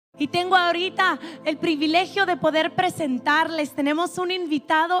Y tengo ahorita el privilegio de poder presentarles. Tenemos un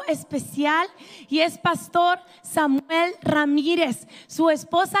invitado especial y es Pastor Samuel Ramírez. Su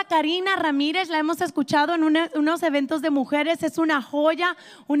esposa Karina Ramirez la hemos escuchado en unos eventos de mujeres. Es una joya,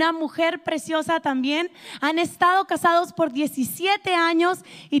 una mujer preciosa también. Han estado casados por 17 años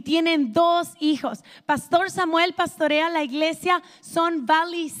y tienen 2 hijos. Pastor Samuel pastorea la iglesia Sun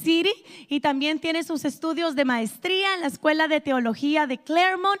Valley City y también tiene sus estudios de maestría en la Escuela de Teología de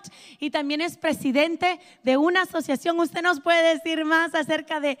Claremont y también es presidente de una asociación. Usted nos puede decir más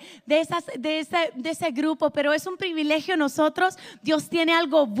acerca de ese grupo, pero es un privilegio nosotros. Dios tiene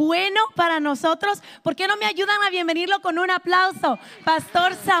algo bueno para nosotros. ¿Por qué no me ayudan a bienvenirlo con un aplauso?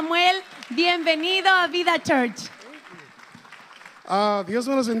 Pastor Samuel, bienvenido a Vida Church. Dios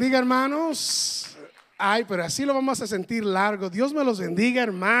me los bendiga, hermanos. Ay, pero así lo vamos a sentir largo. Dios me los bendiga,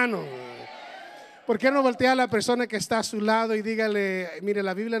 hermano. ¿Por qué no voltea a la persona que está a su lado y dígale: mire,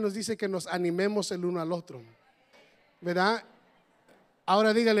 la Biblia nos dice que nos animemos el uno al otro, ¿verdad?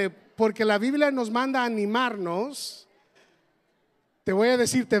 Ahora dígale: porque la Biblia nos manda a animarnos. Te voy a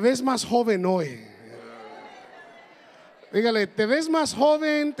decir, te ves más joven hoy. Dígale: te ves más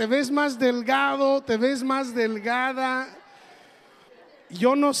joven, te ves más delgado, te ves más delgada.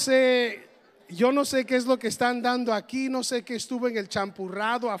 Yo no sé qué es lo que están dando aquí. No sé qué estuvo en el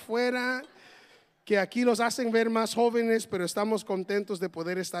champurrado afuera, que aquí los hacen ver más jóvenes, pero estamos contentos de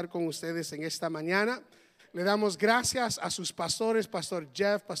poder estar con ustedes en esta mañana. Le damos gracias a sus pastores, Pastor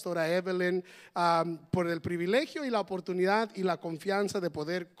Jeff, Pastora Evelyn, por el privilegio y la oportunidad y la confianza de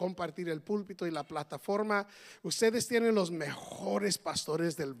poder compartir el púlpito y la plataforma. Ustedes tienen los mejores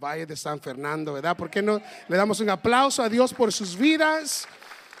pastores del Valle de San Fernando, ¿verdad? ¿Por qué no le damos un aplauso a Dios por sus vidas?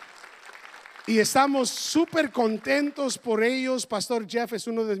 Y estamos súper contentos por ellos. Pastor Jeff es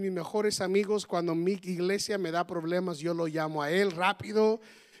uno de mis mejores amigos. Cuando mi iglesia me da problemas, yo lo llamo a él rápido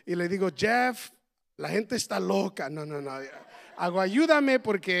y le digo: Jeff, la gente está loca. No. Hago: ayúdame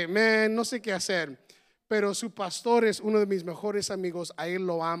porque no sé qué hacer. Pero su pastor es uno de mis mejores amigos. A él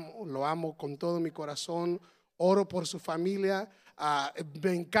lo amo con todo mi corazón. Oro por su familia.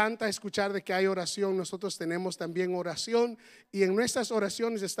 Me encanta escuchar de que hay oración. Nosotros tenemos también oración y en nuestras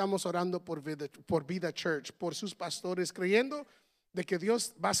oraciones estamos orando por Vida Church, por sus pastores, creyendo de que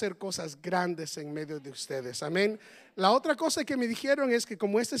Dios va a hacer cosas grandes en medio de ustedes. Amén. La otra cosa que me dijeron es que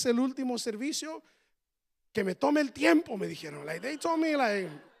como este es el último servicio, que me tome el tiempo, me dijeron. They told me,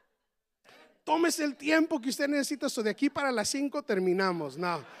 tómese el tiempo que usted necesita. So de aquí para las 5 terminamos.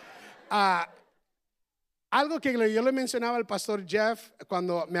 No. Algo que yo le mencionaba al pastor Jeff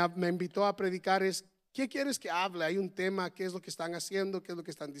cuando me invitó a predicar es: ¿qué quieres que hable? Hay un tema, ¿qué es lo que están haciendo? ¿Qué es lo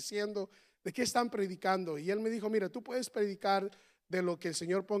que están diciendo? ¿De qué están predicando? Y él me dijo: mira, tú puedes predicar de lo que el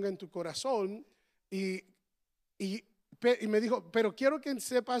Señor ponga en tu corazón. Y me dijo: pero quiero que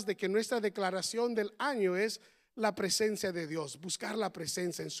sepas de que nuestra declaración del año es la presencia de Dios, buscar la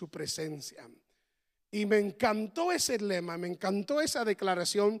presencia, en su presencia. Y me encantó ese lema, me encantó esa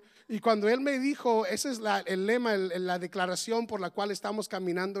declaración. Y cuando él me dijo, ese es el lema, la declaración por la cual estamos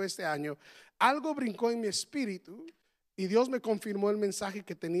caminando este año, algo brincó en mi espíritu y Dios me confirmó el mensaje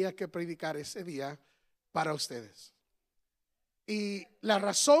que tenía que predicar ese día para ustedes. Y la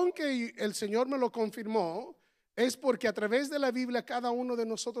razón que el Señor me lo confirmó es porque a través de la Biblia cada uno de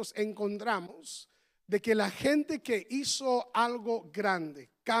nosotros encontramos de que la gente que hizo algo grande,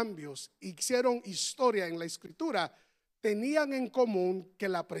 cambios, hicieron historia en la escritura, tenían en común que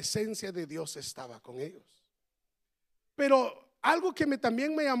la presencia de Dios estaba con ellos. Pero algo que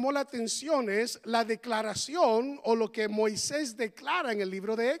también me llamó la atención es la declaración o lo que Moisés declara en el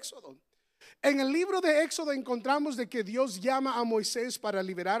libro de Éxodo. En el libro de Éxodo encontramos de que Dios llama a Moisés para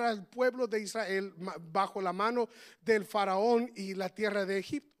liberar al pueblo de Israel bajo la mano del faraón y la tierra de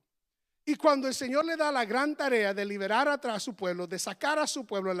Egipto. Y cuando el Señor le da la gran tarea de liberar a su pueblo, de sacar a su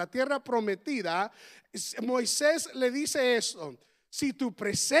pueblo a la tierra prometida, Moisés le dice eso: si tu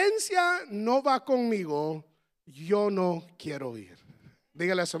presencia no va conmigo, yo no quiero ir.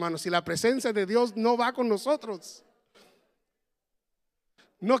 Dígale a su hermano: si la presencia de Dios no va con nosotros,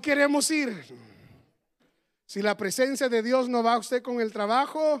 no queremos ir. Si la presencia de Dios no va usted con el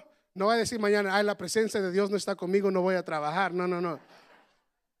trabajo, no va a decir mañana: ay, la presencia de Dios no está conmigo, no voy a trabajar. No.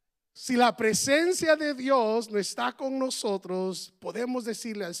 Si la presencia de Dios no está con nosotros, podemos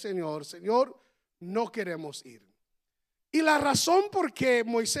decirle al Señor: Señor, no queremos ir. Y la razón por qué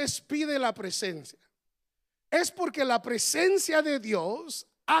Moisés pide la presencia es porque la presencia de Dios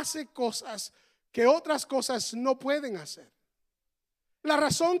hace cosas que otras cosas no pueden hacer. La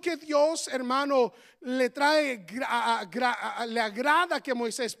razón que Dios, hermano, le agrada que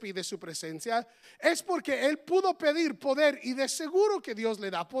Moisés pide su presencia es porque él pudo pedir poder, y de seguro que Dios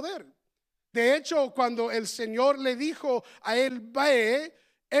le da poder. De hecho, cuando el Señor le dijo a él, ve,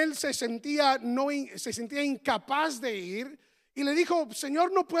 él se sentía incapaz de ir. Y le dijo,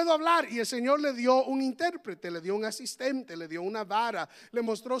 Señor, no puedo hablar. Y el Señor le dio un intérprete, le dio un asistente, le dio una vara, le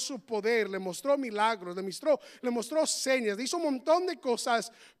mostró su poder, le mostró milagros, le mostró señas, le hizo un montón de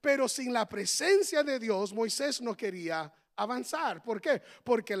cosas. Pero sin la presencia de Dios, Moisés no quería avanzar. ¿Por qué?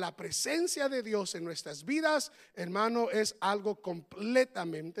 Porque la presencia de Dios en nuestras vidas, hermano, es algo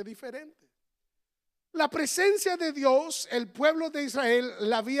completamente diferente. La presencia de Dios, el pueblo de Israel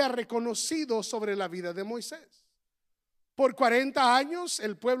la había reconocido sobre la vida de Moisés. Por 40 años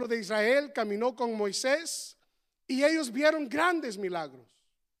el pueblo de Israel caminó con Moisés y ellos vieron grandes milagros.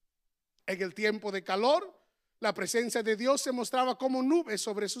 En el tiempo de calor, la presencia de Dios se mostraba como nubes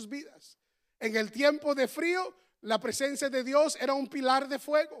sobre sus vidas. En el tiempo de frío, la presencia de Dios era un pilar de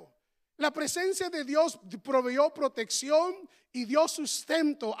fuego. La presencia de Dios proveyó protección y dio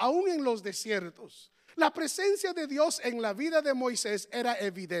sustento aún en los desiertos. La presencia de Dios en la vida de Moisés era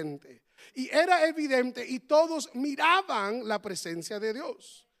evidente. Y todos miraban la presencia de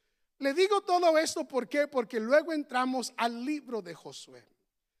Dios. Le digo todo esto ¿por qué? Porque luego entramos al libro de Josué.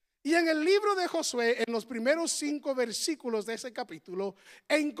 Y en el libro de Josué, en los primeros 5 versículos de ese capítulo,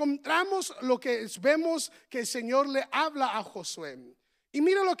 encontramos lo que vemos que el Señor le habla a Josué. Y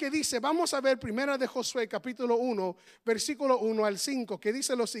mira lo que dice. Vamos a ver primera de Josué capítulo 1, versículo 1 al 5, que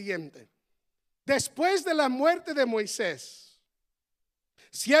dice lo siguiente. Después de la muerte de Moisés,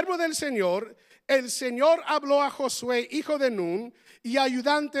 siervo del Señor, el Señor habló a Josué, hijo de Nun, y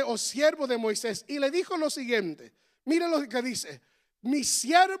ayudante o siervo de Moisés, y le dijo lo siguiente. Mira lo que dice. Mi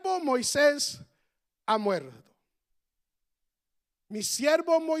siervo Moisés ha muerto. Mi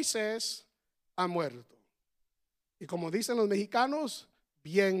siervo Moisés ha muerto. Y como dicen los mexicanos,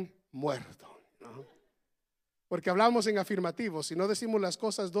 bien muerto, ¿no? Porque hablamos en afirmativo. Si no decimos las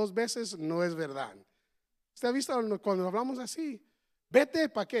cosas 2 veces, no es verdad. ¿Usted ha visto cuando hablamos así? Vete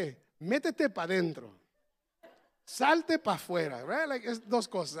para qué, métete para adentro, salte para afuera, right? Es 2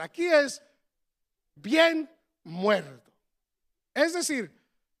 cosas. Aquí es bien muerto. Es decir,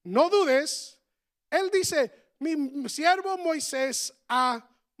 no dudes. Él dice, mi siervo Moisés ha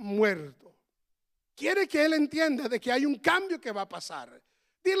muerto. Quiere que él entienda de que hay un cambio que va a pasar.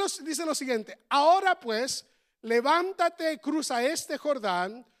 Dice lo siguiente. Ahora pues, levántate, cruza este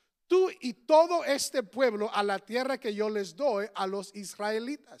Jordán, tú y todo este pueblo, a la tierra que yo les doy a los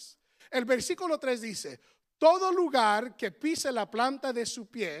israelitas. El versículo 3 dice, todo lugar que pise la planta de su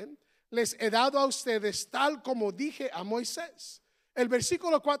pie, les he dado a ustedes tal como dije a Moisés. El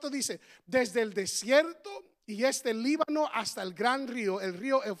versículo 4 dice, desde el desierto y Líbano hasta el gran río, el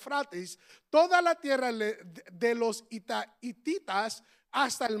río Eufrates, toda la tierra de los hititas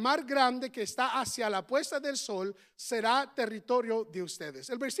hasta el mar grande que está hacia la puesta del sol será territorio de ustedes.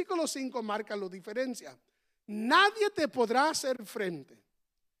 El versículo 5 marca la diferencia. Nadie te podrá hacer frente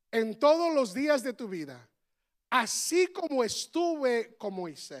en todos los días de tu vida, así como estuve con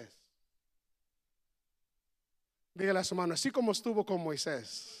Moisés. Dígale a su mano, así como estuvo con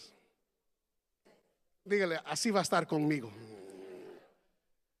Moisés. Dígale, así va a estar conmigo.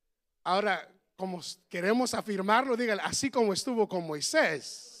 Ahora, como queremos afirmarlo, dígale, así como estuvo con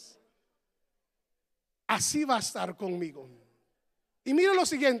Moisés, así va a estar conmigo. Y mire lo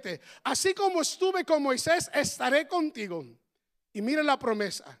siguiente, así como estuve con Moisés, estaré contigo. Y mire la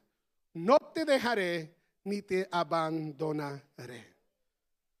promesa, no te dejaré ni te abandonaré.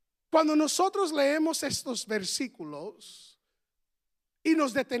 Cuando nosotros leemos estos versículos y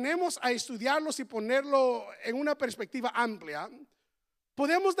nos detenemos a estudiarlos y ponerlo en una perspectiva amplia,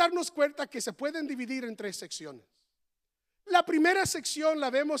 podemos darnos cuenta que se pueden dividir en 3 secciones. La primera sección la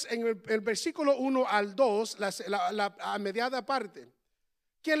vemos en el versículo 1 al 2, a mediada parte,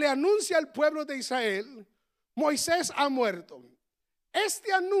 que le anuncia al pueblo de Israel, Moisés ha muerto.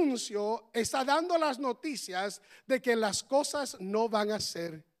 Este anuncio está dando las noticias de que las cosas no van a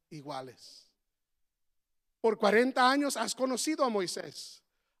ser iguales. Por 40 años has conocido a Moisés.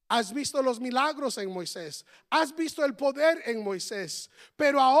 Has visto los milagros en Moisés. Has visto el poder en Moisés.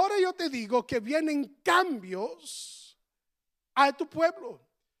 Pero ahora yo te digo que vienen cambios a tu pueblo.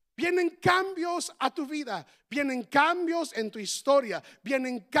 Vienen cambios a tu vida. Vienen cambios en tu historia.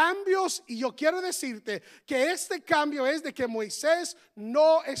 Vienen cambios, y yo quiero decirte que este cambio es de que Moisés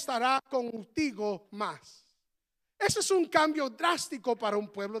no estará contigo más. Ese es un cambio drástico para un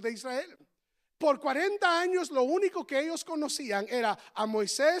pueblo de Israel. Por 40 años lo único que ellos conocían era a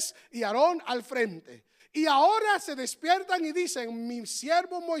Moisés y Aarón al frente. Y ahora se despiertan y dicen: mi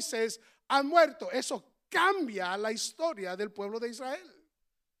siervo Moisés ha muerto. Eso cambia la historia del pueblo de Israel.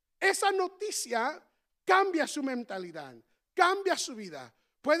 Esa noticia cambia su mentalidad, cambia su vida.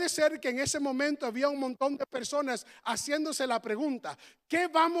 Puede ser que en ese momento había un montón de personas haciéndose la pregunta: ¿qué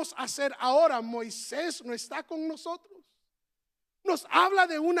vamos a hacer ahora? Moisés no está con nosotros. Nos habla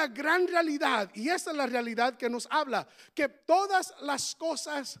de una gran realidad, y esa es la realidad que nos habla, que todas las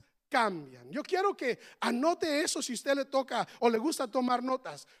cosas cambian. Yo quiero que anote eso si usted le toca o le gusta tomar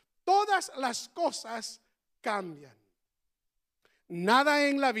notas. Todas las cosas cambian. Nada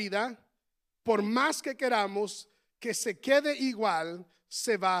en la vida, por más que queramos que se quede igual,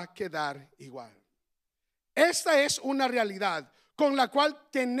 se va a quedar igual. Esta es una realidad con la cual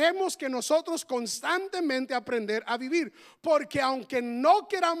tenemos que nosotros constantemente aprender a vivir, porque aunque no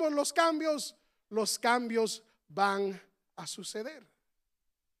queramos los cambios van a suceder.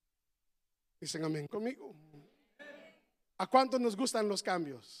 Dicen amén conmigo. ¿A cuántos nos gustan los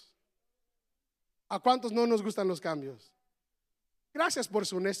cambios? ¿A cuántos no nos gustan los cambios? Gracias por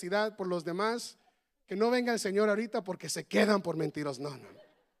su honestidad, por los demás. Que no venga el Señor ahorita porque se quedan por mentiros. No.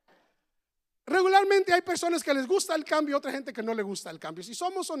 Regularmente hay personas que les gusta el cambio y otra gente que no le gusta el cambio. Si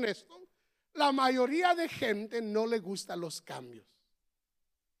somos honestos, la mayoría de gente no le gusta los cambios.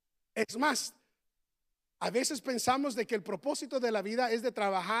 Es más, a veces pensamos de que el propósito de la vida es de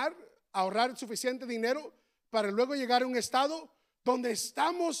trabajar, ahorrar suficiente dinero para luego llegar a un estado donde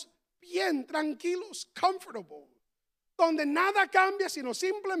estamos bien tranquilos, comfortable, donde nada cambia, sino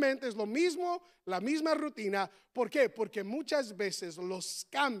simplemente es lo mismo, la misma rutina. ¿Por qué? Porque muchas veces los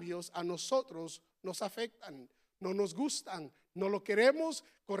cambios a nosotros nos afectan, no nos gustan, no lo queremos,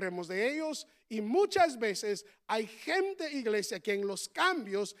 corremos de ellos. Y muchas veces hay gente, iglesia, que en los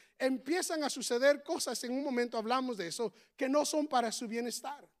cambios empiezan a suceder cosas, en un momento hablamos de eso, que no son para su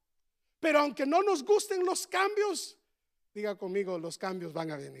bienestar. Pero aunque no nos gusten los cambios, diga conmigo, los cambios van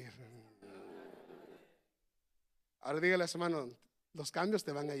a venir. Ahora dígale a su hermano: los cambios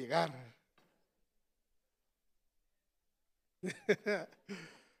te van a llegar.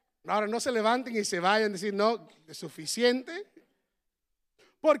 Ahora no se levanten y se vayan a decir: no, es suficiente.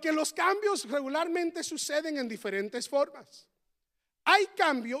 Porque los cambios regularmente suceden en diferentes formas. Hay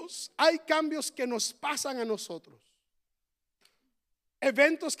cambios que nos pasan a nosotros.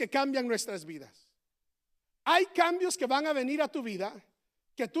 Eventos que cambian nuestras vidas. Hay cambios que van a venir a tu vida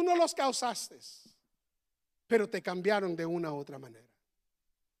que tú no los causaste, pero te cambiaron de una u otra manera.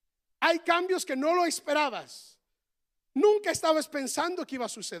 Hay cambios que no lo esperabas. Nunca estabas pensando que iba a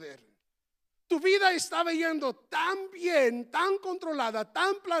suceder. Tu vida estaba yendo tan bien, tan controlada,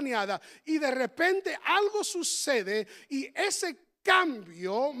 tan planeada, y de repente algo sucede y ese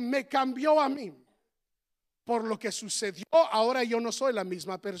cambio me cambió a mí. Por lo que sucedió, ahora yo no soy la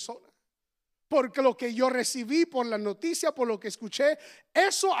misma persona. Porque lo que yo recibí, por la noticia, por lo que escuché,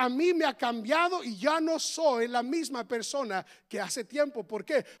 eso a mí me ha cambiado y ya no soy la misma persona que hace tiempo. ¿Por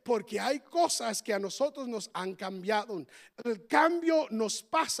qué? Porque hay cosas que a nosotros nos han cambiado. El cambio nos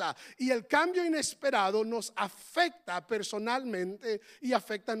pasa y el cambio inesperado nos afecta personalmente y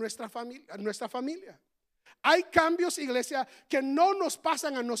afecta a nuestra familia. Hay cambios, iglesia, que no nos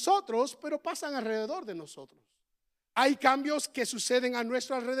pasan a nosotros, pero pasan alrededor de nosotros. Hay cambios que suceden a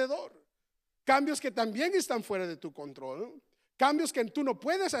nuestro alrededor. Cambios que también están fuera de tu control. Cambios que tú no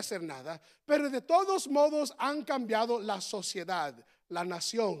puedes hacer nada, pero de todos modos han cambiado la sociedad, la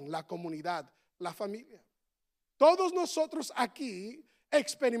nación, la comunidad, la familia. Todos nosotros aquí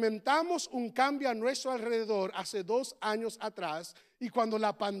experimentamos un cambio a nuestro alrededor hace 2 años atrás, y cuando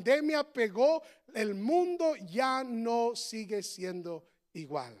la pandemia pegó, el mundo ya no sigue siendo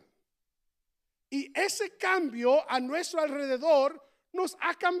igual. Y ese cambio a nuestro alrededor nos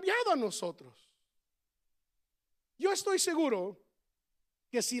ha cambiado a nosotros. Yo estoy seguro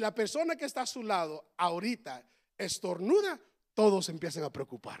que si la persona que está a su lado ahorita estornuda, todos empiezan a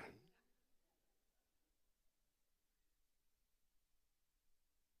preocupar.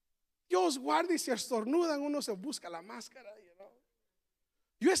 Dios guarde, y si estornudan uno se busca la máscara.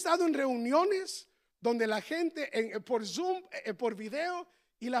 Yo he estado en reuniones donde la gente por Zoom, por video,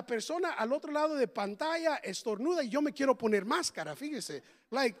 y la persona al otro lado de pantalla estornuda y yo me quiero poner máscara. Fíjese,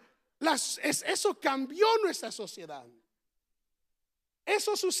 eso cambió nuestra sociedad.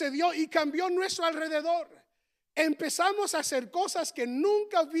 Eso sucedió y cambió nuestro alrededor. Empezamos a hacer cosas que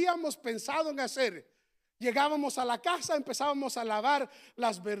nunca habíamos pensado en hacer. Llegábamos a la casa, empezábamos a lavar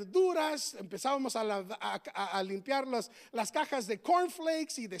las verduras, empezábamos a limpiar las cajas de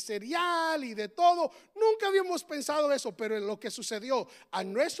cornflakes y de cereal y de todo. Nunca habíamos pensado eso, pero lo que sucedió a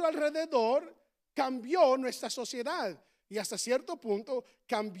nuestro alrededor cambió nuestra sociedad y hasta cierto punto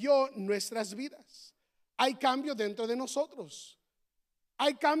cambió nuestras vidas. hay cambio dentro de nosotros.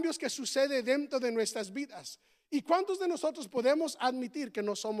 Hay cambios que suceden dentro de nuestras vidas. ¿Y cuántos de nosotros podemos admitir que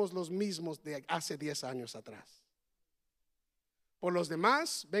no somos los mismos de hace 10 años atrás? Por los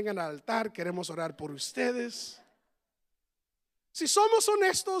demás, vengan al altar, queremos orar por ustedes. Si somos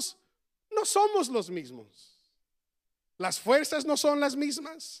honestos, no somos los mismos. Las fuerzas no son las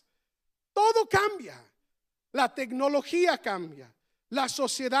mismas. Todo cambia. La tecnología cambia. La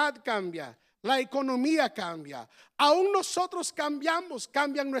sociedad cambia. La economía cambia. Aún nosotros cambiamos,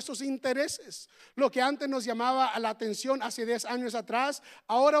 cambian nuestros intereses. Lo que antes nos llamaba la atención hace 10 años atrás,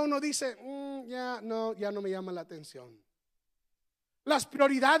 ahora uno dice, ya no me llama la atención. Las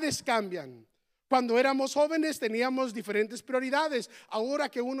prioridades cambian. Cuando éramos jóvenes teníamos diferentes prioridades. Ahora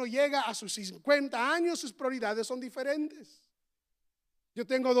que uno llega a sus 50 años, sus prioridades son diferentes. Yo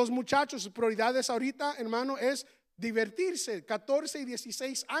tengo 2 muchachos, sus prioridades ahorita, hermano, es divertirse, 14 y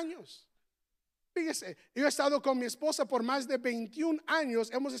 16 años. Fíjese, yo he estado con mi esposa por más de 21 años,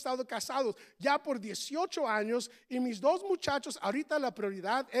 hemos estado casados ya por 18 años y mis 2 muchachos, ahorita la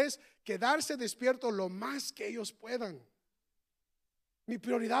prioridad es quedarse despiertos lo más que ellos puedan. Mi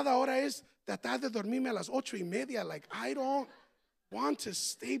prioridad ahora es tratar de dormirme a las 8:30. Like, I don't want to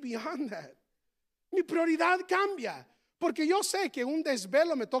stay beyond that. Mi prioridad cambia, porque yo sé que un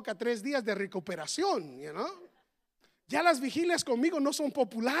desvelo me toca 3 días de recuperación, you know? Ya las vigilias conmigo no son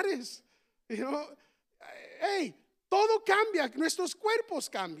populares, you know? Hey, todo cambia, nuestros cuerpos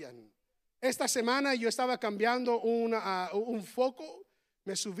cambian. Esta semana yo estaba cambiando un foco,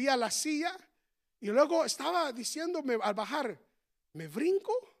 me subí a la silla y luego estaba diciéndome al bajar, ¿me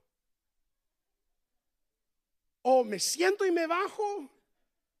brinco? ¿O me siento y me bajo?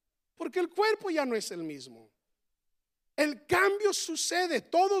 Porque el cuerpo ya no es el mismo. El cambio sucede,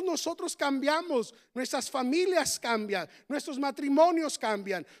 todos nosotros cambiamos, nuestras familias cambian, nuestros matrimonios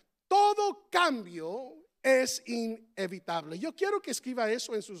cambian. Todo cambio es inevitable. Yo quiero que escriba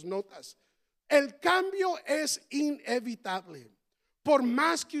eso en sus notas. El cambio es inevitable. Por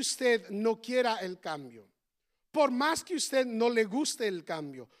más que usted no quiera el cambio, por más que usted no le guste el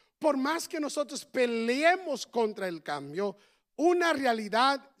cambio, por más que nosotros peleemos contra el cambio, una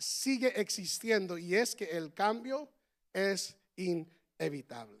realidad sigue existiendo y es que el cambio es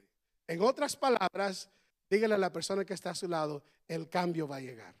inevitable. En otras palabras, dígale a la persona que está a su lado, el cambio va a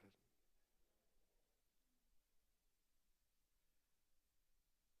llegar.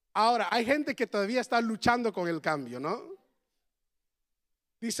 Ahora, hay gente que todavía está luchando con el cambio, ¿no?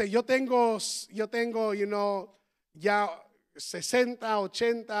 Dice, yo tengo, ya 60,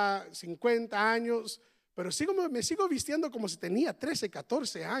 80, 50 años, pero me sigo vistiendo como si tenía 13,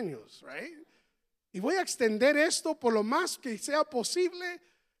 14 años, right? Y voy a extender esto por lo más que sea posible.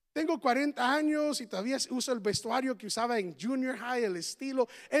 Tengo 40 años y todavía uso el vestuario que usaba en junior high, el estilo.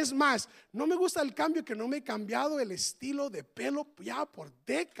 Es más, no me gusta el cambio que no me he cambiado el estilo de pelo ya por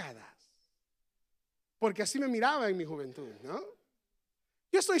décadas. Porque así me miraba en mi juventud, ¿no?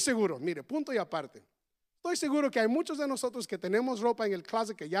 Yo estoy seguro, mire, punto y aparte. Estoy seguro que hay muchos de nosotros que tenemos ropa en el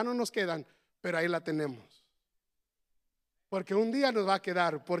closet que ya no nos quedan, pero ahí la tenemos. Porque un día nos va a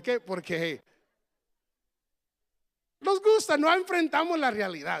quedar. ¿Por qué? Porque nos gusta, no enfrentamos la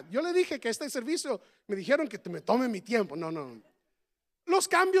realidad. Yo le dije que este servicio, me dijeron que me tome mi tiempo. No. Los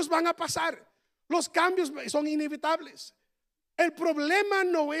cambios van a pasar. Los cambios son inevitables. El problema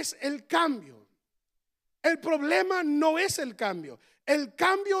no es el cambio. El problema no es el cambio. El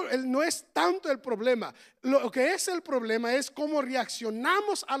cambio no es tanto el problema. Lo que es el problema es cómo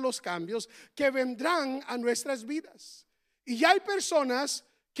reaccionamos a los cambios que vendrán a nuestras vidas. Y ya hay personas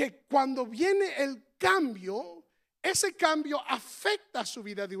que cuando viene el cambio, ese cambio afecta su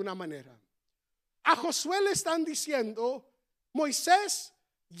vida de una manera. A Josué le están diciendo, Moisés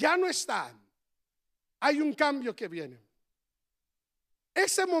ya no está. Hay un cambio que viene.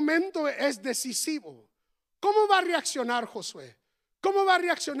 Ese momento es decisivo. ¿Cómo va a reaccionar Josué? ¿Cómo va a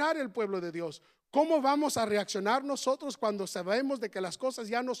reaccionar el pueblo de Dios? ¿Cómo vamos a reaccionar nosotros cuando sabemos de que las cosas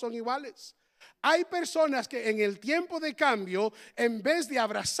ya no son iguales? Hay personas que en el tiempo de cambio, en vez de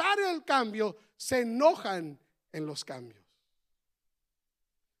abrazar el cambio, se enojan en los cambios.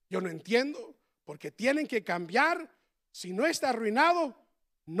 Yo no entiendo porque tienen que cambiar. Si no está arruinado,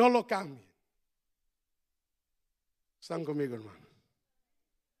 no lo cambien. ¿Están conmigo, hermano?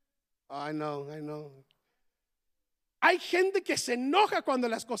 I know. Hay gente que se enoja cuando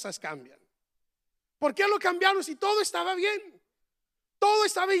las cosas cambian. ¿Por qué lo cambiaron si todo estaba bien? Todo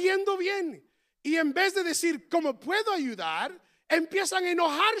estaba yendo bien. Y en vez de decir, ¿cómo puedo ayudar?, empiezan a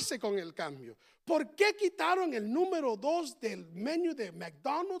enojarse con el cambio. ¿Por qué quitaron el número 2 del menú de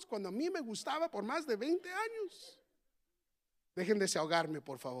McDonald's cuando a mí me gustaba por más de 20 años? Dejen de desahogarme,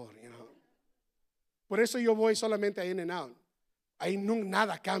 por favor. Por eso yo voy solamente a In-N-Out. Ahí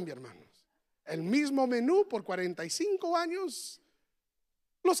nada cambia, hermanos. El mismo menú por 45 años.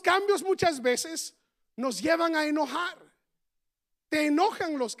 Los cambios muchas veces nos llevan a enojar. Te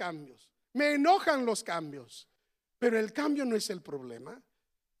enojan los cambios. Me enojan los cambios. Pero el cambio no es el problema.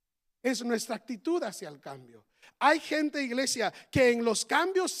 Es nuestra actitud hacia el cambio. Hay gente, iglesia, que en los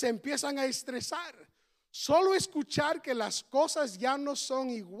cambios se empiezan a estresar. Solo escuchar que las cosas ya no son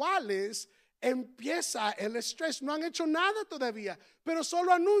iguales, empieza el estrés. No han hecho nada todavía, pero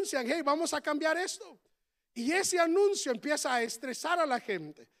solo anuncian: hey, vamos a cambiar esto. Y ese anuncio empieza a estresar a la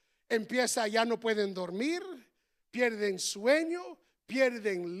gente. Empieza, ya no pueden dormir, pierden sueño,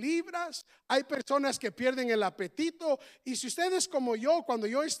 pierden libras. Hay personas que pierden el apetito. Y si ustedes como yo, cuando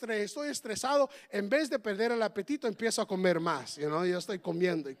yo estoy estresado, en vez de perder el apetito, empiezo a comer más. Yo estoy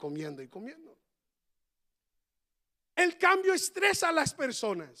comiendo y comiendo y comiendo. El cambio estresa a las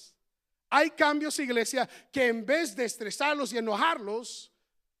personas. Hay cambios, iglesia, que en vez de estresarlos y enojarlos,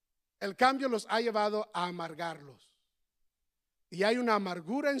 el cambio los ha llevado a amargarlos. Y hay una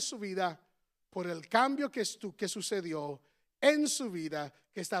amargura en su vida por el cambio que sucedió en su vida,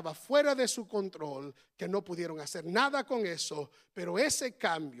 que estaba fuera de su control, que no pudieron hacer nada con eso. Pero ese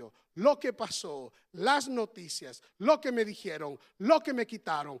cambio, lo que pasó, las noticias, lo que me dijeron, lo que me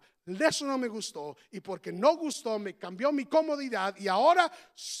quitaron, eso no me gustó. Y porque no gustó, me cambió mi comodidad. Y ahora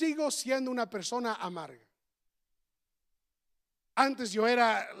sigo siendo una persona amarga. Antes yo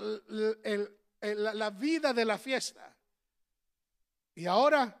era la vida de la fiesta. Y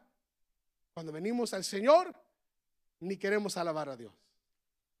ahora, cuando venimos al Señor, ni queremos alabar a Dios,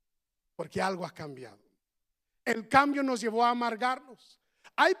 porque algo ha cambiado. El cambio nos llevó a amargarnos.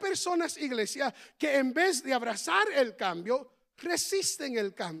 Hay personas, iglesia, que en vez de abrazar el cambio, resisten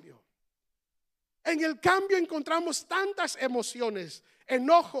el cambio. En el cambio encontramos tantas emociones: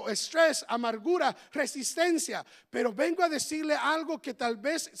 enojo, estrés, amargura, resistencia. Pero vengo a decirle algo que tal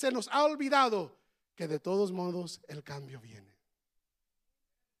vez se nos ha olvidado: que de todos modos el cambio viene.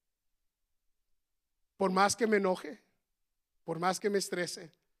 Por más que me enoje, por más que me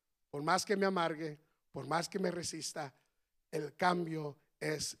estrese, por más que me amargue, por más que me resista, el cambio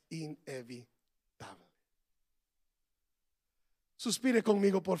es inevitable. Suspire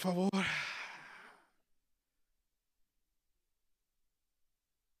conmigo, por favor.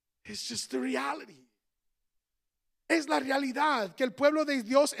 It's just the reality. Es la realidad que el pueblo de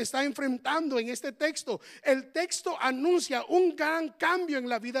Dios está enfrentando en este texto. El texto anuncia un gran cambio en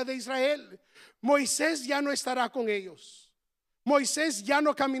la vida de Israel. Moisés ya no estará con ellos. Moisés ya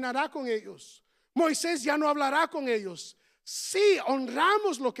no caminará con ellos. Moisés ya no hablará con ellos. Si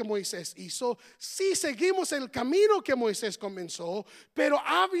honramos lo que Moisés hizo, si seguimos el camino que Moisés comenzó, pero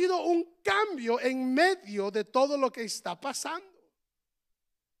ha habido un cambio en medio de todo lo que está pasando.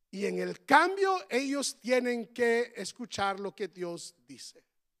 Y en el cambio ellos tienen que escuchar lo que Dios dice.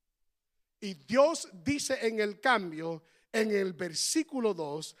 Y Dios dice en el cambio, en el versículo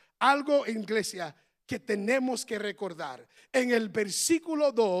 2, algo, iglesia, que tenemos que recordar. En el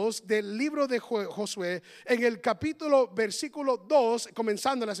versículo 2 del libro de Josué, en el versículo 2,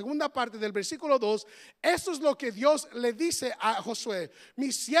 comenzando la segunda parte del versículo 2, esto es lo que Dios le dice a Josué: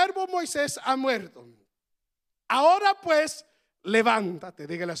 mi siervo Moisés ha muerto. Ahora pues, levántate.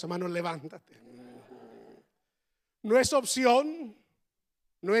 Dígale a su hermano: levántate. No es opción,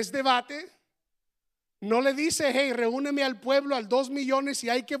 no es debate. No le dice: hey, reúneme al pueblo, al 2 millones, y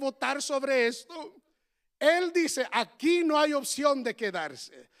hay que votar sobre esto. Él dice: aquí no hay opción de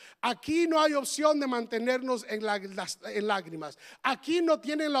quedarse. Aquí no hay opción de mantenernos en lágrimas. Aquí no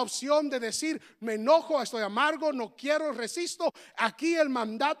tienen la opción de decir: me enojo, estoy amargo, no quiero, resisto. Aquí el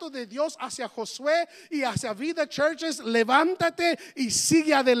mandato de Dios hacia Josué y hacia Vida Churches: levántate y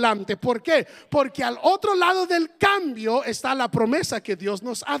sigue adelante. ¿Por qué? Porque al otro lado del cambio está la promesa que Dios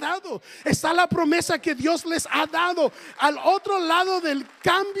nos ha dado. Está la promesa que Dios les ha dado. Al otro lado del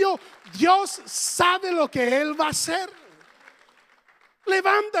cambio, Dios sabe lo que Él va a hacer.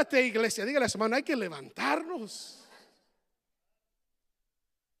 Levántate, iglesia. Dígale a su hermano: hay que levantarnos.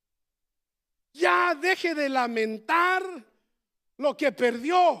 Ya deje de lamentar lo que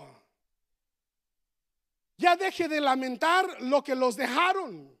perdió. Ya deje de lamentar lo que los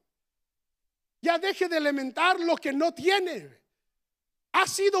dejaron. Ya deje de lamentar lo que no tiene. Ha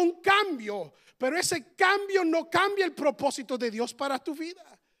sido un cambio, pero ese cambio no cambia el propósito de Dios para tu vida.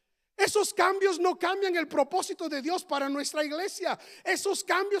 Esos cambios no cambian el propósito de Dios para nuestra iglesia. Esos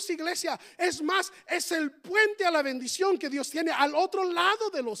cambios, iglesia, es más, es el puente a la bendición que Dios tiene al otro lado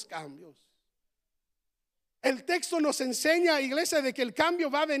de los cambios. El texto nos enseña, iglesia, de que el cambio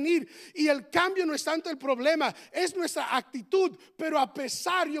va a venir, y el cambio no es tanto el problema, es nuestra actitud. Pero a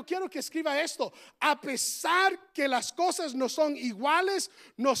pesar, yo quiero que escriba esto, a pesar que las cosas no son iguales,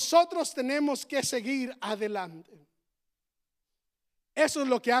 nosotros tenemos que seguir adelante. Eso es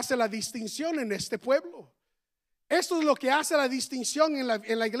lo que hace la distinción en este pueblo. Esto es lo que hace la distinción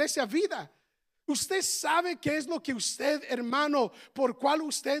en la iglesia Vida. Usted sabe qué es lo que usted, hermano, por cual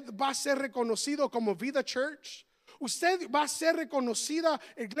usted va a ser reconocido como Vida Church. Usted va a ser reconocida,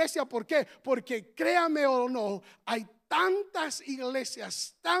 iglesia, ¿por qué? Porque créame o no, hay tantas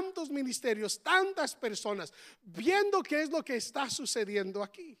iglesias, tantos ministerios, tantas personas viendo qué es lo que está sucediendo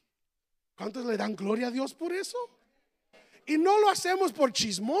aquí. ¿Cuántos le dan gloria a Dios por eso? Y no lo hacemos por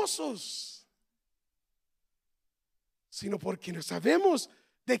chismosos, sino porque sabemos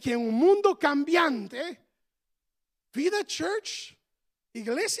de que en un mundo cambiante, Vida Church,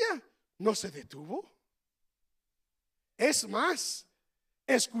 iglesia, no se detuvo. Es más,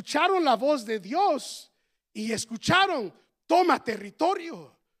 escucharon la voz de Dios y escucharon: toma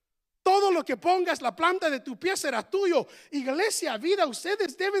territorio. Todo lo que pongas la planta de tu pie será tuyo. Iglesia Vida,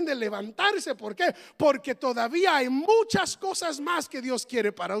 ustedes deben de levantarse. ¿Por qué? Porque todavía hay muchas cosas más que Dios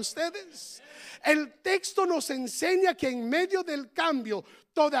quiere para ustedes. El texto nos enseña que en medio del cambio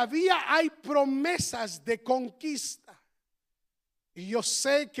todavía hay promesas de conquista. Y yo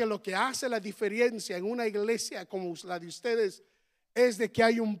sé que lo que hace la diferencia en una iglesia como la de ustedes es de que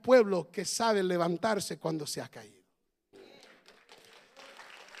hay un pueblo que sabe levantarse cuando se ha caído.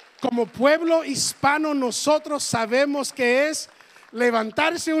 Como pueblo hispano, nosotros sabemos que es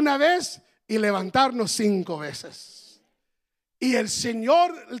levantarse una vez y levantarnos 5 veces. Y el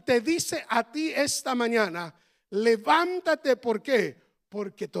Señor te dice a ti esta mañana: levántate. ¿Por qué?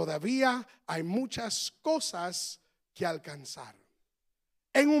 Porque todavía hay muchas cosas que alcanzar.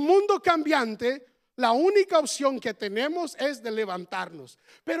 En un mundo cambiante, la única opción que tenemos es de levantarnos.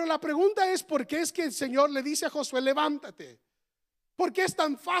 Pero la pregunta es: ¿por qué es que el Señor le dice a Josué: levántate? ¿Por qué es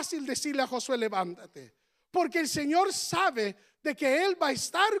tan fácil decirle a Josué: levántate? Porque el Señor sabe de que Él va a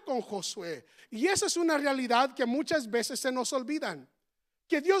estar con Josué. Y esa es una realidad que muchas veces se nos olvidan.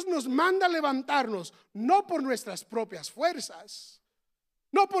 Que Dios nos manda a levantarnos, no por nuestras propias fuerzas,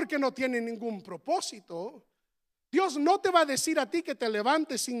 no porque no tiene ningún propósito. Dios no te va a decir a ti que te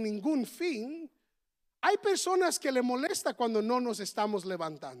levantes sin ningún fin. Hay personas que le molesta cuando no nos estamos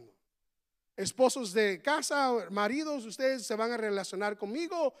levantando. Esposos de casa, maridos, ustedes se van a relacionar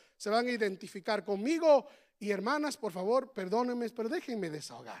conmigo, se van a identificar conmigo. Y hermanas, por favor, perdónenme, pero déjenme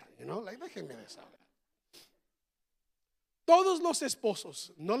desahogar, déjenme desahogar. Todos los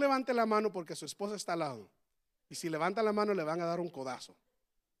esposos, no levanten la mano porque su esposa está al lado. Y si levanta la mano le van a dar un codazo.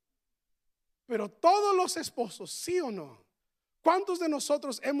 Pero todos los esposos, sí o no, ¿cuántos de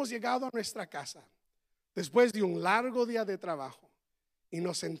nosotros hemos llegado a nuestra casa después de un largo día de trabajo y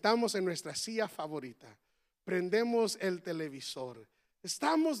nos sentamos en nuestra silla favorita, prendemos el televisor,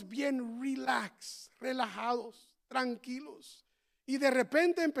 estamos bien relajados, tranquilos, y de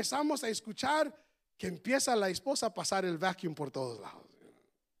repente empezamos a escuchar que empieza la esposa a pasar el vacuum por todos lados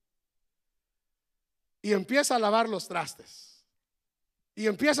y empieza a lavar los trastes y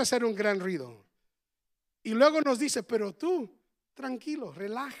empieza a hacer un gran ruido, y luego nos dice: pero tú, tranquilo,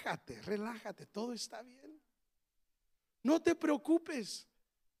 relájate, todo está bien. No te preocupes,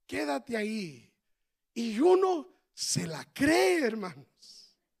 quédate ahí. Y uno se la cree,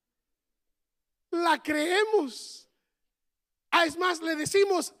 hermanos. La creemos. Es más, le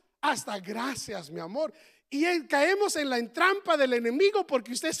decimos hasta: gracias, mi amor. Y caemos en la trampa del enemigo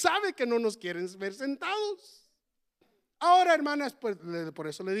porque usted sabe que no nos quieren ver sentados. Ahora, hermanas, pues por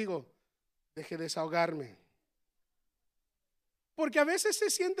eso le digo: deje de desahogarme. Porque a veces se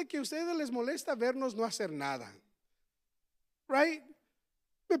siente que a ustedes les molesta vernos no hacer nada. Right?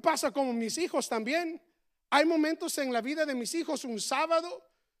 Me pasa como mis hijos también. Hay momentos en la vida de mis hijos, un sábado,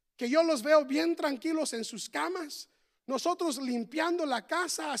 que yo los veo bien tranquilos en sus camas, nosotros limpiando la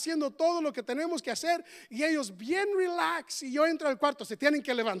casa, haciendo todo lo que tenemos que hacer, y ellos bien relax, y yo entro al cuarto: se tienen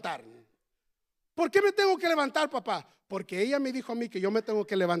que levantar. ¿Por qué me tengo que levantar, papá? Porque ella me dijo a mí que yo me tengo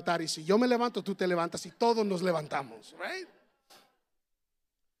que levantar, y si yo me levanto, tú te levantas, y todos nos levantamos. Right?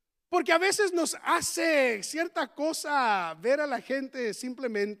 Porque a veces nos hace cierta cosa ver a la gente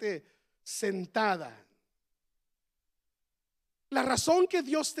simplemente sentada. La razón que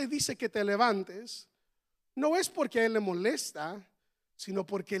Dios te dice que te levantes no es porque a Él le molesta, sino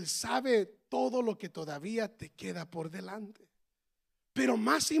porque Él sabe todo lo que todavía te queda por delante. Pero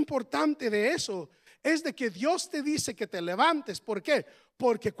más importante de eso es de que Dios te dice que te levantes. ¿Por qué?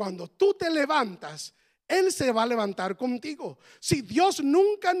 Porque cuando tú te levantas, Él se va a levantar contigo. Si Dios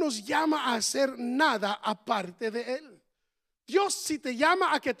nunca nos llama a hacer nada aparte de Él. Dios, si te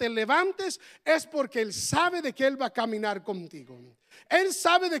llama a que te levantes, es porque Él sabe de que Él va a caminar contigo. Él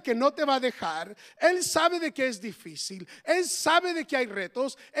sabe de que no te va a dejar. Él sabe de que es difícil. Él sabe de que hay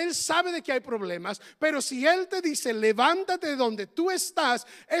retos. Él sabe de que hay problemas. Pero si Él te dice levántate de donde tú estás,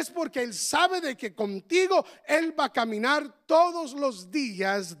 es porque Él sabe de que contigo Él va a caminar todos los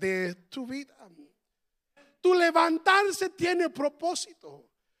días de tu vida. Tu levantarse tiene propósito.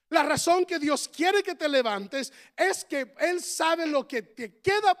 La razón que Dios quiere que te levantes es que Él sabe lo que te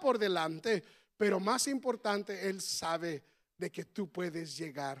queda por delante, pero más importante, Él sabe de que tú puedes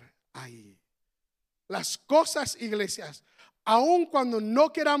llegar ahí. Las cosas, iglesias, aun cuando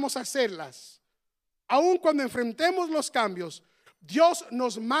no queramos hacerlas, aun cuando enfrentemos los cambios, Dios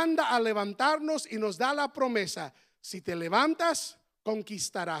nos manda a levantarnos y nos da la promesa: si te levantas,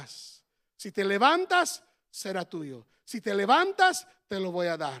 conquistarás. Si te levantas, será tuyo. Si te levantas, te lo voy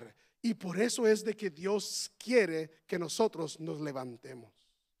a dar. Y por eso es de que Dios quiere que nosotros nos levantemos.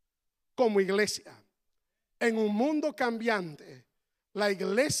 Como iglesia, en un mundo cambiante, la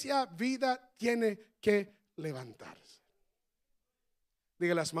iglesia vida tiene que levantarse.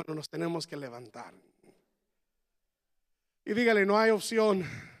 Dígale a las manos, nos tenemos que levantar. Y dígale, no hay opción.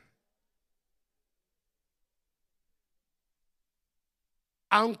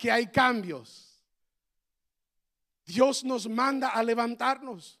 Aunque hay cambios, Dios nos manda a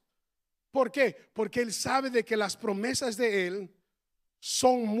levantarnos. ¿Por qué? Porque Él sabe de que las promesas de Él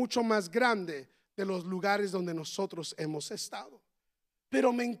son mucho más grandes de los lugares donde nosotros hemos estado.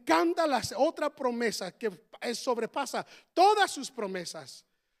 Pero me encanta la otra promesa que sobrepasa todas sus promesas.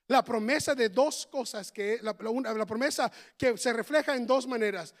 La promesa de dos cosas, la promesa que se refleja en dos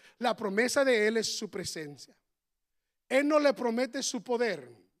maneras. La promesa de Él es su presencia. Él no le promete su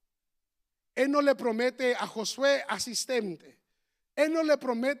poder. Él no le promete a Josué asistente. Él no le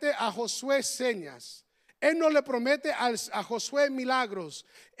promete a Josué señas. Él no le promete a Josué milagros.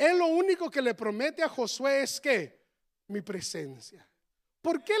 Él lo único que le promete a Josué es que mi presencia.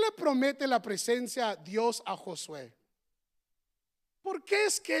 ¿Por qué le promete la presencia Dios a Josué? ¿Por qué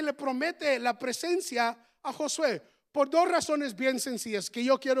es que le promete la presencia a Josué? Por dos razones bien sencillas que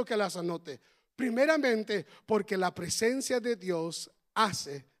yo quiero que las anote. Primeramente, porque la presencia de Dios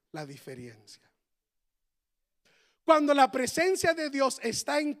hace la diferencia. Cuando la presencia de Dios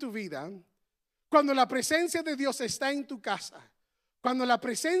está en tu vida, cuando la presencia de Dios está en tu casa, cuando la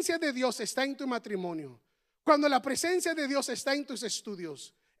presencia de Dios está en tu matrimonio, cuando la presencia de Dios está en tus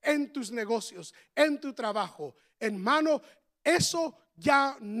estudios, en tus negocios, en tu trabajo, hermano, eso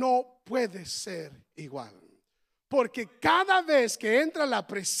ya no puede ser igual. Porque cada vez que entra la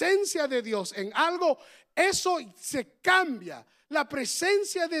presencia de Dios en algo, eso se cambia. La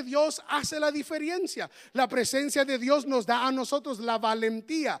presencia de Dios hace la diferencia. La presencia de Dios nos da a nosotros la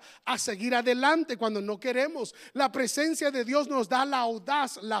valentía a seguir adelante cuando no queremos. La presencia de Dios nos da la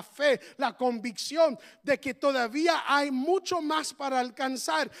audaz, la fe, la convicción de que todavía hay mucho más para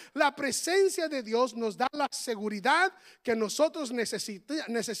alcanzar. La presencia de Dios nos da la seguridad que nosotros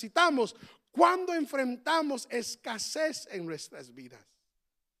necesitamos cuando enfrentamos escasez en nuestras vidas.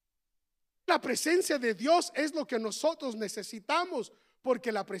 La presencia de Dios es lo que nosotros necesitamos,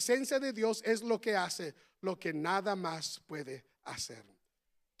 porque la presencia de Dios es lo que hace lo que nada más puede hacer.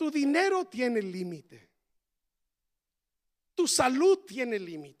 Tu dinero tiene límite. Tu salud tiene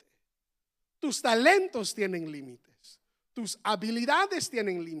límite. Tus talentos tienen límites. Tus habilidades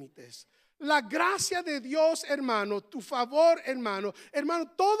tienen límites. La gracia de Dios, hermano, tu favor, hermano,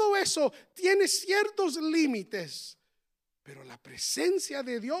 todo eso tiene ciertos límites, pero la presencia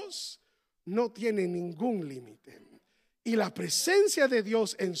de Dios no tiene ningún límite. Y la presencia de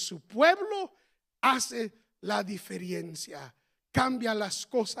Dios en su pueblo hace la diferencia, cambia las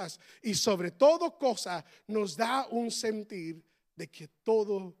cosas y sobre todo cosa nos da un sentir de que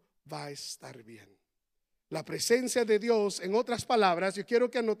todo va a estar bien. La presencia de Dios, en otras palabras, yo quiero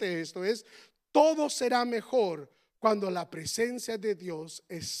que anote esto, es todo será mejor cuando la presencia de Dios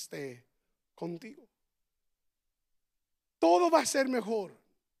esté contigo. Todo va a ser mejor.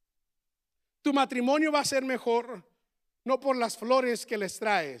 Tu matrimonio va a ser mejor, no por las flores que les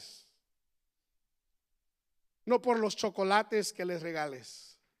traes, no por los chocolates que les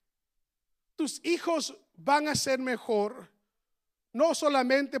regales. Tus hijos van a ser mejor, no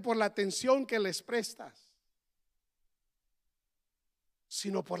solamente por la atención que les prestas,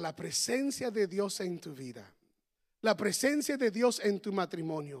 sino por la presencia de Dios en tu vida, la presencia de Dios en tu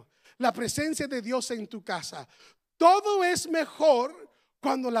matrimonio, la presencia de Dios en tu casa. Todo es mejor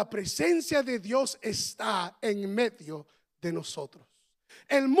cuando la presencia de Dios está en medio de nosotros.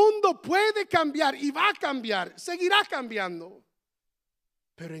 El mundo puede cambiar y va a cambiar, seguirá cambiando.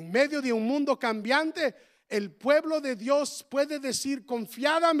 Pero en medio de un mundo cambiante, el pueblo de Dios puede decir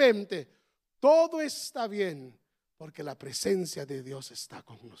confiadamente: todo está bien, porque la presencia de Dios está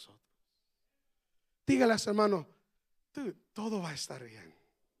con nosotros. Dígale a su hermano: todo va a estar bien.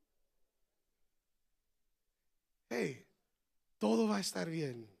 Hey, todo va a estar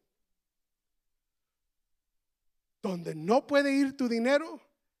bien. Donde no puede ir tu dinero,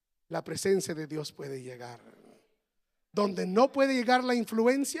 la presencia de Dios puede llegar. Donde no puede llegar la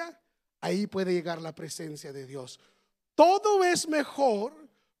influencia, ahí puede llegar la presencia de Dios. Todo es mejor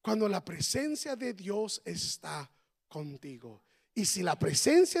cuando la presencia de Dios está contigo. Y si la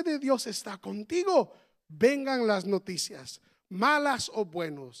presencia de Dios está contigo, vengan las noticias, malas o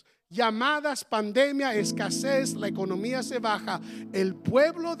buenos, llamadas, pandemia, escasez, la economía se baja, el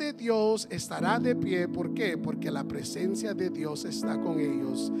pueblo de Dios estará de pie. ¿Por qué? Porque la presencia de Dios está con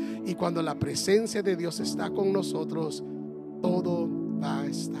ellos. Y cuando la presencia de Dios está con nosotros, todo va a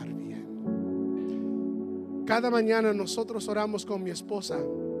estar bien. Cada mañana nosotros oramos con mi esposa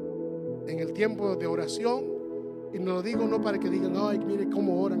en el tiempo de oración. Y no lo digo no para que digan: ay, mire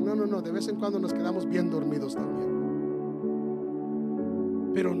cómo oran. No, no, no, de vez en cuando nos quedamos bien dormidos también.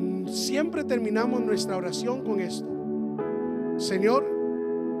 Pero siempre terminamos nuestra oración con esto: Señor,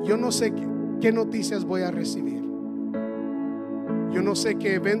 yo no sé qué noticias voy a recibir. Yo no sé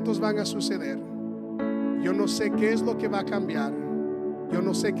qué eventos van a suceder. Yo no sé qué es lo que va a cambiar. Yo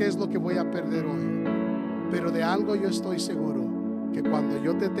no sé qué es lo que voy a perder hoy. Pero de algo yo estoy seguro: que cuando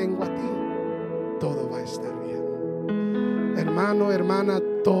yo te tengo a ti, todo va a estar bien. Hermano, hermana,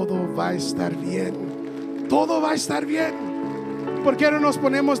 todo va a estar bien. Todo va a estar bien. ¿Por qué no nos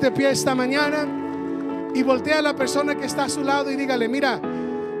ponemos de pie esta mañana y voltea a la persona que está a su lado y dígale: mira,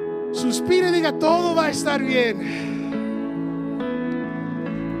 suspire y diga: todo va a estar bien.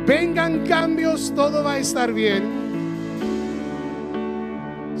 Vengan cambios, todo va a estar bien.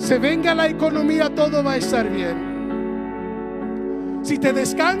 Se venga la economía, todo va a estar bien. Si te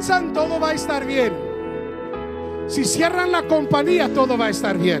descansan, todo va a estar bien. Si cierran la compañía, todo va a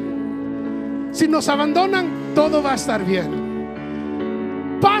estar bien. Si nos abandonan, todo va a estar bien.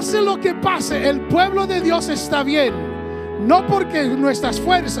 Pase lo que pase, el pueblo de Dios está bien. No porque nuestras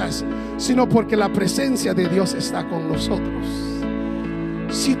fuerzas, sino porque la presencia de Dios está con nosotros.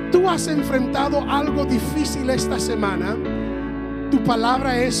 Si tú has enfrentado algo difícil esta semana, tu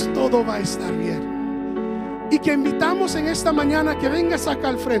palabra es: todo va a estar bien. Y que invitamos en esta mañana que vengas acá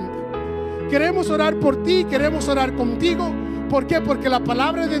al frente. Queremos orar por ti, queremos orar contigo. ¿Por qué? Porque la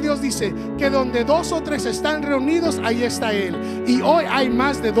palabra de Dios dice que donde 2 o 3 están reunidos, ahí está Él. Y hoy hay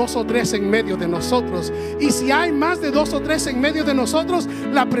más de 2 o 3 en medio de nosotros. Y si hay más de 2 o 3 en medio de nosotros,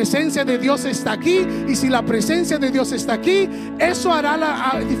 la presencia de Dios está aquí. Y si la presencia de Dios está aquí, eso hará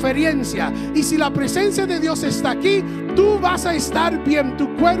la diferencia. Y si la presencia de Dios está aquí, tú vas a estar bien,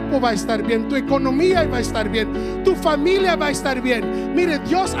 tu cuerpo va a estar bien, tu economía va a estar bien, tu familia va a estar bien. Mire,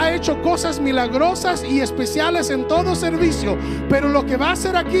 Dios ha hecho cosas milagrosas y especiales en todo servicio, pero lo que va a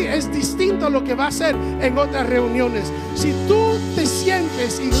hacer aquí es distinto a lo que va a hacer en otras reuniones. Si tú te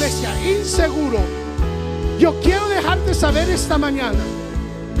sientes, iglesia, inseguro, yo quiero dejarte saber esta mañana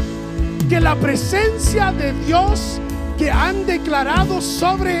que la presencia de Dios que han declarado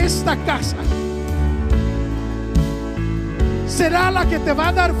sobre esta casa será la que te va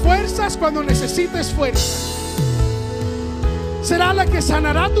a dar fuerzas cuando necesites fuerzas. Será la que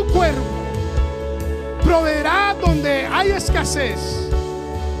sanará tu cuerpo, proveerá donde hay escasez,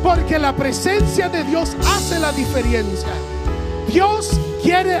 porque la presencia de Dios hace la diferencia. Dios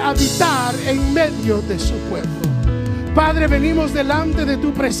quiere habitar en medio de su pueblo. Padre, venimos delante de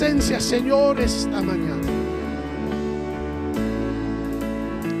tu presencia, Señor, esta mañana.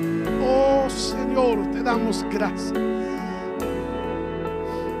 Oh Señor, te damos gracias,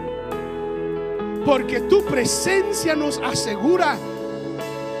 porque tu presencia nos asegura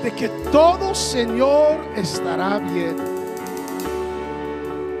de que todo, Señor, estará bien.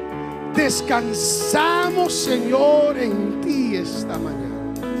 Descansamos, Señor, en ti esta mañana.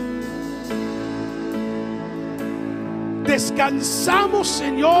 Descansamos,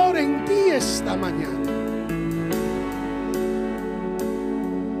 Señor, en ti esta mañana.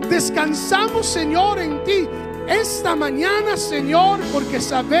 Descansamos, Señor, en ti esta mañana, Señor, porque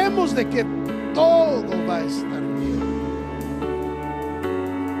sabemos de que todo va a estar bien.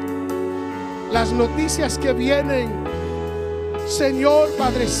 Las noticias que vienen, Señor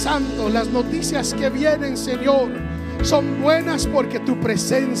Padre Santo, las noticias que vienen, Señor, son buenas porque tu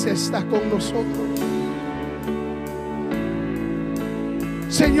presencia está con nosotros.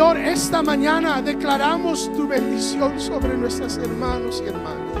 Señor, esta mañana declaramos tu bendición sobre nuestros hermanos y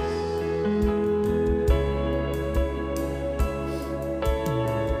hermanas.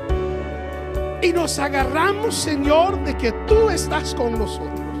 Y nos agarramos, Señor, de que tú estás con nosotros.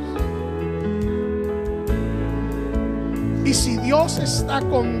 Y si Dios está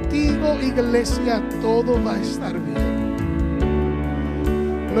contigo, iglesia, todo va a estar bien.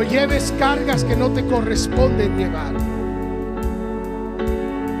 No lleves cargas que no te corresponden llevar.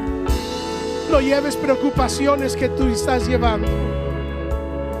 No lleves preocupaciones que tú estás llevando.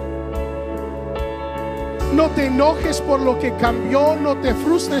 No te enojes por lo que cambió, no te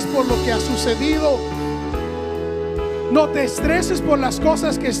frustres por lo que ha sucedido. No te estreses por las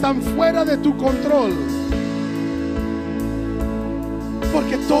cosas que están fuera de tu control.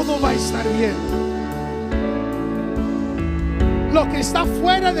 Porque todo va a estar bien. Lo que está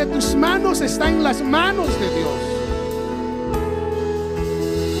fuera de tus manos está en las manos de Dios.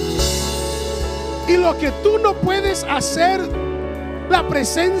 Y lo que tú no puedes hacer, la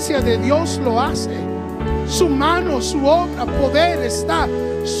presencia de Dios lo hace. Su mano, su obra, poder está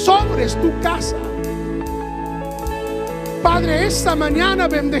sobre tu casa. Padre, esta mañana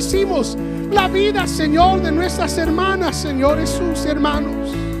bendecimos la vida, Señor, de nuestras hermanas, Señor, sus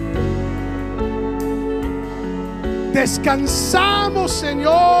hermanos. Descansamos,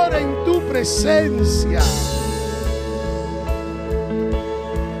 Señor, en tu presencia.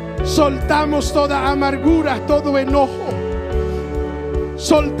 Soltamos toda amargura, todo enojo.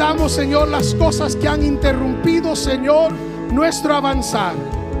 Soltamos, Señor, las cosas que han interrumpido, Señor, nuestro avanzar.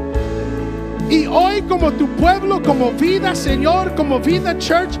 Y hoy, como tu pueblo, como vida, Señor, como Vida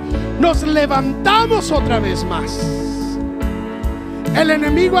Church, nos levantamos otra vez más. El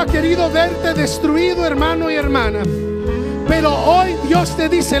enemigo ha querido verte destruido, hermano y hermana. Pero hoy Dios te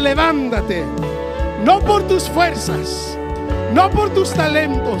dice: levántate. No por tus fuerzas, no por tus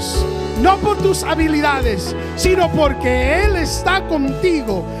talentos, no por tus habilidades, sino porque Él está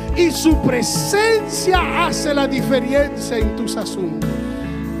contigo y su presencia hace la diferencia en tus asuntos.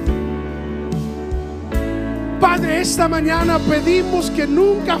 Padre, esta mañana pedimos que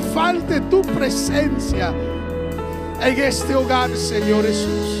nunca falte tu presencia en este hogar, Señor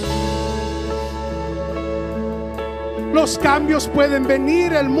Jesús. Los cambios pueden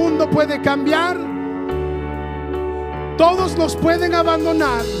venir, el mundo puede cambiar, todos nos pueden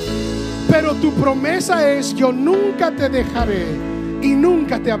abandonar, pero tu promesa es: yo nunca te dejaré y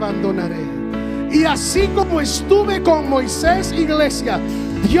nunca te abandonaré. Y así como estuve con Moisés, iglesia,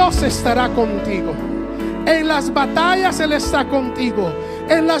 Dios estará contigo. En las batallas Él está contigo.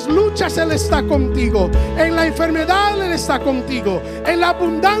 En las luchas Él está contigo. En la enfermedad Él está contigo. En la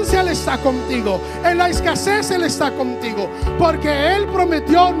abundancia Él está contigo. En la escasez Él está contigo. Porque Él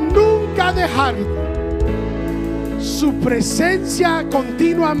prometió nunca dejarte. Su presencia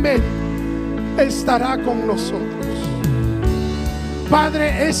continuamente estará con nosotros.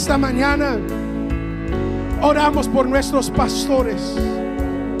 Padre, esta mañana oramos por nuestros pastores.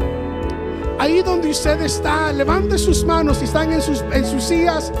 Ahí donde usted está, levante sus manos. Si están en sus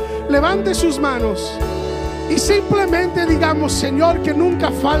sillas, levante sus manos y simplemente digamos: Señor, que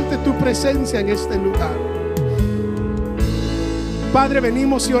nunca falte tu presencia en este lugar. Padre,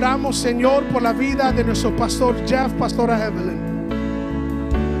 venimos y oramos, Señor, por la vida de nuestro pastor Jeff, pastora Evelyn.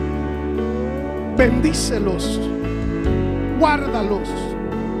 Bendícelos, guárdalos,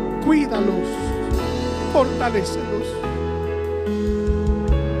 cuídalos, fortalécelos.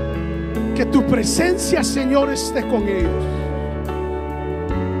 Que tu presencia, Señor, esté con ellos.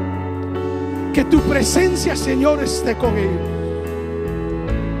 Que tu presencia, Señor, esté con ellos.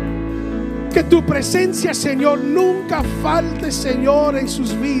 Que tu presencia, Señor, nunca falte, Señor, en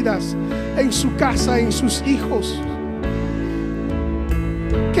sus vidas, en su casa, en sus hijos.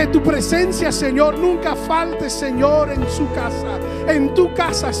 Que tu presencia, Señor, nunca falte, Señor, en su casa, en tu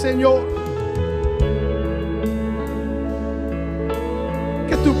casa, Señor.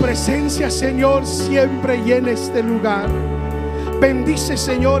 Tu presencia, Señor, siempre llena este lugar. Bendice,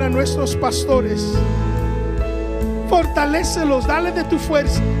 Señor, a nuestros pastores. Fortalécelos, dale de tu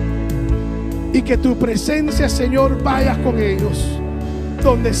fuerza. Y que tu presencia, Señor, vaya con ellos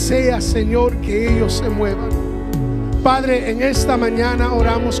donde sea, Señor, que ellos se muevan. Padre, en esta mañana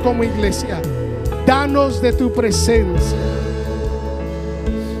oramos como iglesia: danos de tu presencia.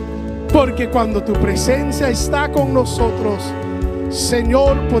 Porque cuando tu presencia está con nosotros,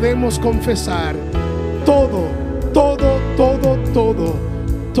 Señor, podemos confesar: todo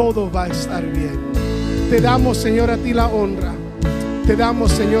va a estar bien. Te damos, Señor, a ti la honra. Te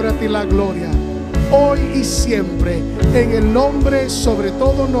damos, Señor, a ti la gloria. hoy y siempre, en el nombre, sobre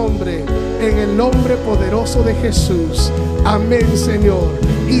todo nombre, en el nombre poderoso de Jesús. Amén, Señor,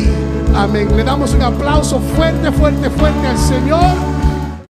 y amén. Le damos un aplauso fuerte, fuerte, fuerte al Señor.